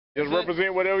Just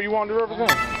represent whatever you want to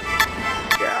represent.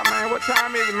 Yeah, man, what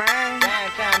time is it, man?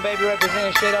 DINE-TIME, baby,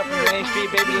 representing straight up from Main Street,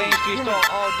 baby, Lane Street store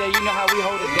all day. You know how we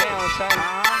hold it down, son.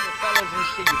 The fellas and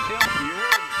shit, you feel me?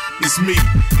 It's me,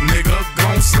 nigga,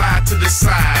 gon' slide to the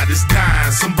side, it's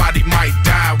dying. Somebody might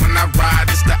die when I ride,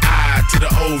 it's the I to the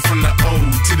O, from the O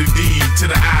to the D, to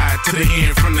the I, to the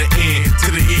N, from the N to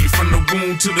the E, from the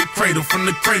womb to the cradle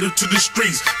to the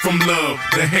streets, from love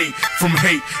to hate, from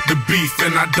hate to beef.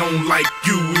 And I don't like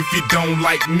you if you don't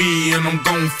like me, and I'm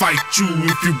gon' fight you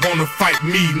if you wanna fight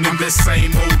me. I'm that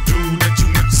same old dude that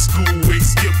you went to school with,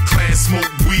 skip class, smoke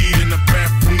weed in the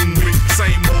bathroom with,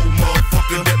 same old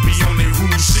motherfucker that be on that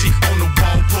rude shit on the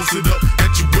wall, posted up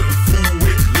that you wouldn't fool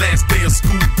with. Last day of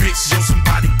school, bitch, yo,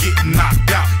 somebody getting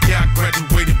knocked out. Yeah, I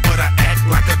graduated, but I act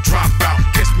like a dropout.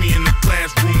 Catch me in the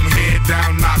classroom, head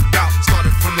down, knocked out.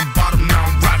 Started from the bottom, now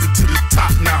I'm rising to the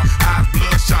top now. Eyes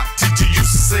bloodshot, teacher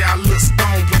used to say I look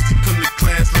stoned. Plus he come to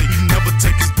class late, he never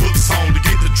take his books home. To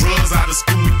get the drugs out of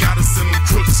school, gotta send them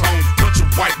crooks home. Bunch of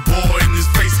white boy in his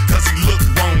face, cause he look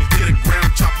wrong. Hit a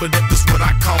ground, chop it up, that's what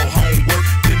I call homework.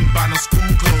 Didn't buy no school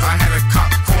clothes, I had a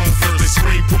cop chrome first. They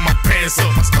screamed, put my pants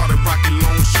up, I started rocking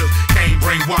long shirt. Can't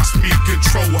brainwash me,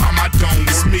 control how my dome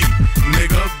is me.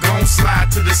 Nigga, gon'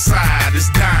 slide to the side, it's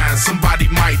dying. Somebody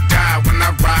might die when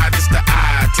I ride, it's the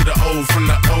I to the O, from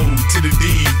the O to the D,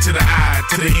 to the I,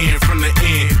 to the N, from the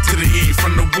N to the E,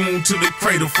 from the womb to the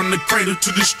cradle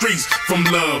to the streets, from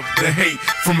love to hate,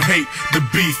 from hate to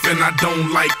beef. And I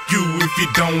don't like you if you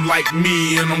don't like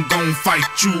me, and I'm gon' fight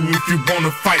you if you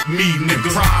wanna fight me, nigga.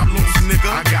 Problems, nigga,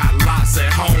 I got lots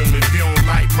at home. If you don't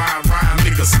like my rhyme,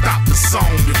 nigga, stop the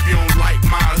song. If you don't like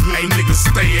my hood, hey, nigga,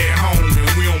 stay at home. And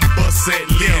we don't bust at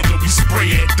lids, but we spray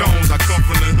at domes. I come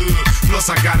from the hood, plus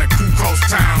I got a crew cross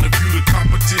town. If you the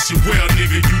competition, well,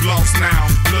 nigga, you lost now.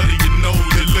 Bloody, you know,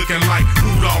 you're looking like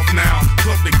Rudolph now.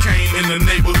 Club that came in the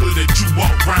neighborhood that you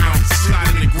walk round. Slide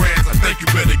in the grass, I think you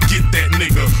better get that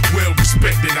nigga. Well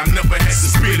respected, I never had to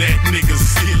spit at niggas.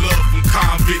 Get love from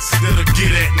convicts that'll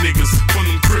get at niggas. From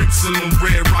them Crips and them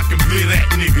Red Rock and blit at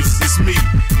niggas. It's me,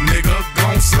 nigga,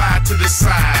 gon' slide to the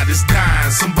side, it's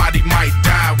dying. Somebody might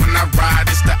die when I ride,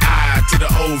 it's the I to the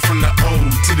O, from the O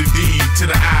to the D, to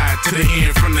the I, to the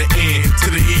N, from the N to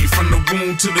the E, from the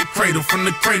womb to the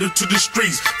cradle to the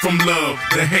streets, from love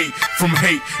to hate, from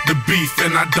hate to beef.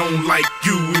 And I don't like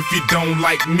you if you don't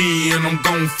like me, and I'm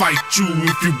gon' fight you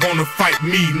if you wanna fight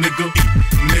me, nigga.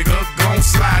 Nigga, gon'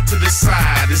 slide to the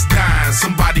side, it's dying.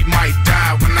 Somebody might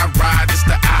die when I ride, it's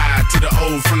the I to the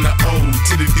O, from the O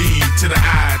to the D, to the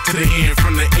I, to the N,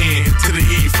 from the N to the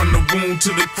E, from the womb to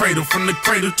the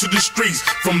cradle to the streets,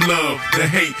 from love to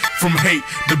hate, from hate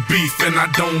to beef. And I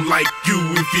don't like you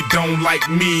if you don't like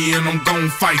me, and I'm gon'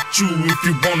 fight you if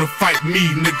you wanna fight me,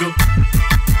 nigga.